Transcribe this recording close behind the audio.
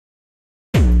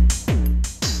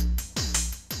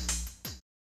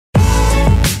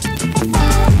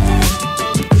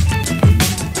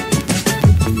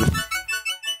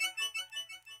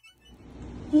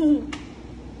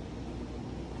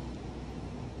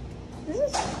This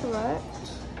is correct.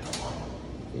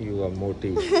 You are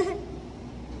Moti.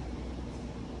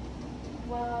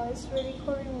 Wow, it's really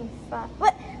calling me fat.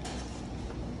 What?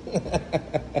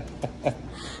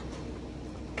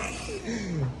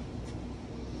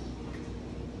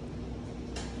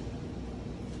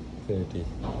 30.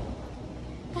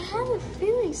 I had a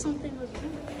feeling something was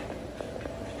wrong.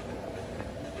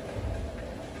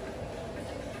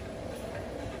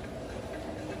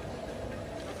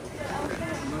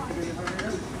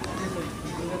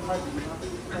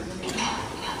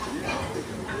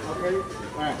 Okay,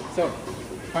 alright, so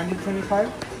 125,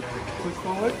 push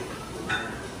forward.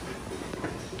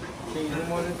 Can you do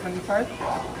more than 25?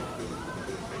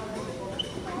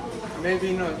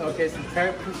 Maybe not. Okay, so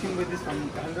try pushing with this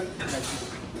 100, like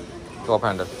this. Top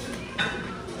handle.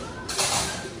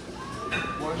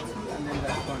 1, 2, and then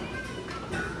that's 1.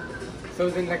 So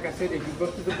then, like I said, if you go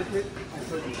to the booklet, I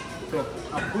told you. So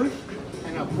a push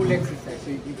and a pull exercise. So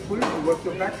if you pull, you work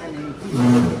your back, and then you push, you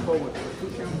work your forward. So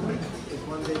push and pull is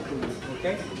 1 day pull.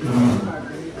 Okay?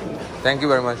 Thank you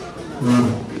very much.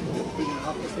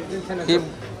 Keep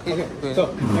Okay, so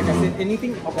like I said,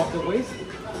 anything above the waist,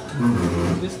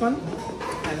 this one,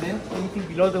 and then anything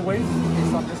below the waist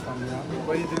is on this one, you know?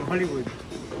 What you do in Hollywood.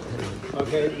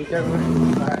 Okay, be careful.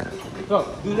 Alright. So,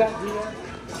 do that, do that.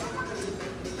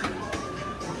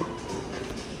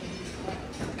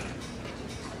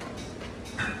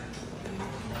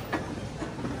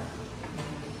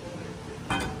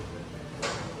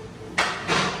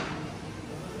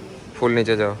 Full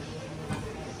नीचे जाओ.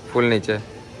 Full नीचे.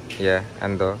 Yeah,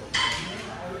 and the.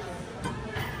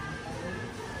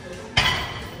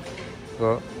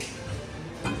 Go.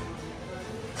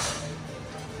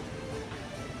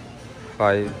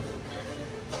 5,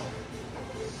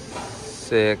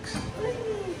 6,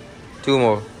 2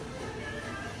 more,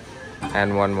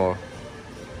 and 1 more.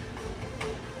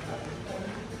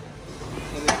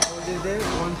 And then hold it there,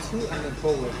 1, 2, and then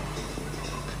forward.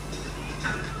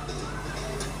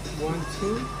 1,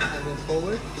 2, and then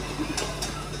forward.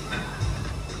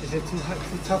 Is it too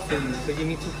tough for you? So you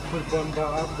need to put one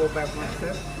bar up, go back 1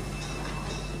 step.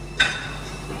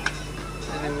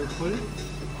 And then we pull.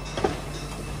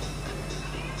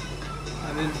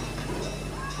 And then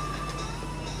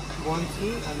 1,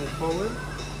 2, and then forward.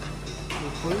 We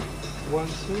pull. 1,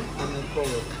 2, and then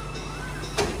forward.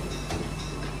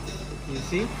 You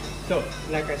see? So,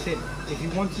 like I said, if you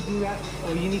want to do that,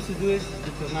 all you need to do is,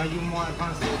 because now you're more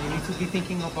advanced, so you need to be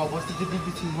thinking about what's the difference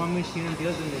between one machine and the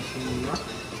other machine, you know?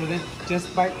 So then,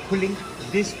 just by pulling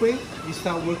this way, you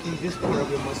start working this part of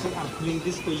your muscle, and pulling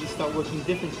this way, you start working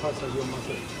different parts of your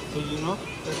muscle. So you know,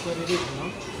 that's what it is, you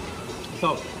know?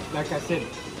 So, like I said,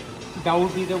 that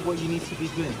would be what you need to be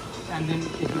doing. And then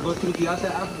if you go through the other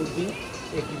app, would be,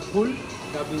 if you pull,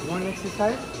 that'll be one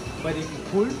exercise, but if you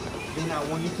pull, then I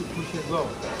want you to push as well,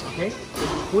 okay? So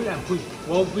you pull and push.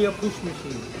 What will be a push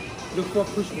machine? Look for a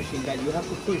push machine that you have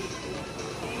to push.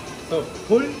 So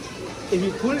pull, if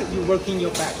you pull, you're working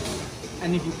your back.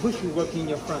 And if you push, you're working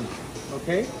your front,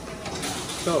 okay?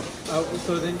 So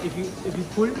then if you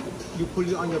pull, you pull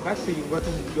it on your back, so you're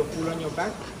working your pull on your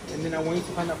back, and then I want you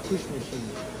to find a push machine.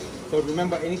 So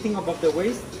remember, anything above the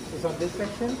waist is on this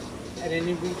section, and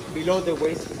anything below the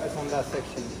waist is on that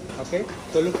section. Okay?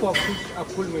 So look for a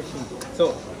pull machine.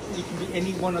 So it can be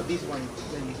any one of these ones.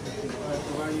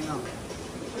 Where are you now?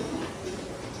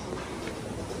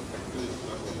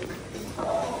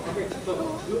 Okay, so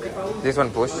look at This one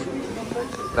push.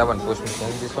 That one push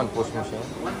machine. This one push machine.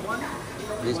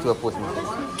 These two are push machines.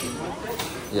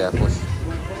 Yeah, push.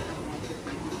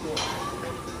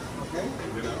 okay?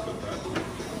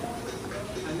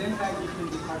 And then back you can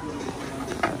do cardio.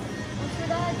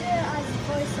 Should I do it as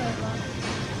voiceover?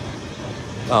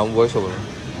 Voiceover.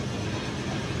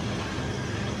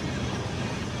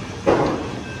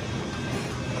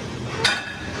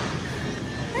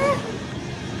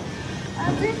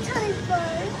 I've been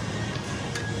 25.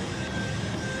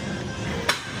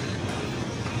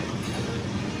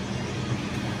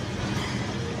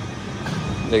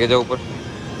 लेके जाओ ऊपर.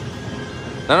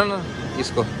 ना ना ना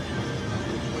इसको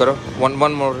करो. One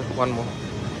more.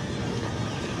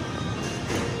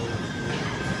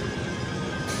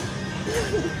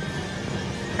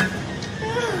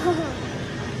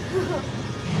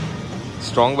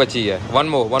 Strong बची है. One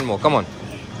more. Come on.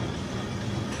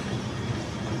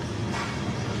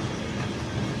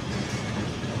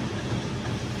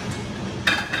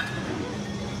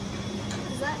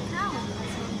 Does that count?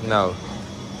 No.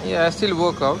 Yeah, still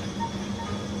work out.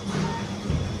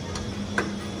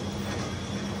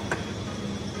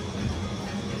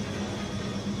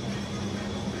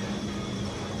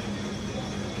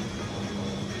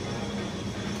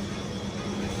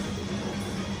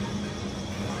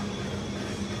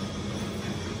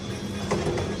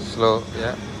 Slow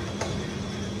या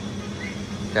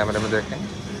कैमरे में देखें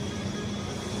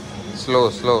स्लो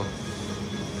स्लो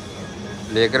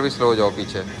लेकर भी स्लो हो जाओ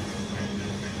पीछे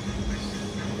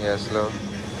या स्लो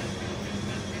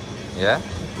या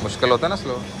मुश्किल होता है ना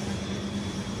स्लो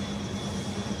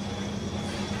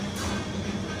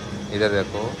इधर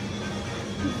देखो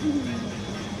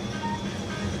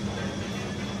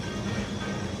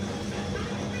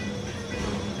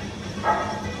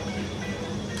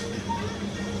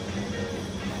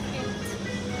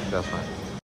That's fine.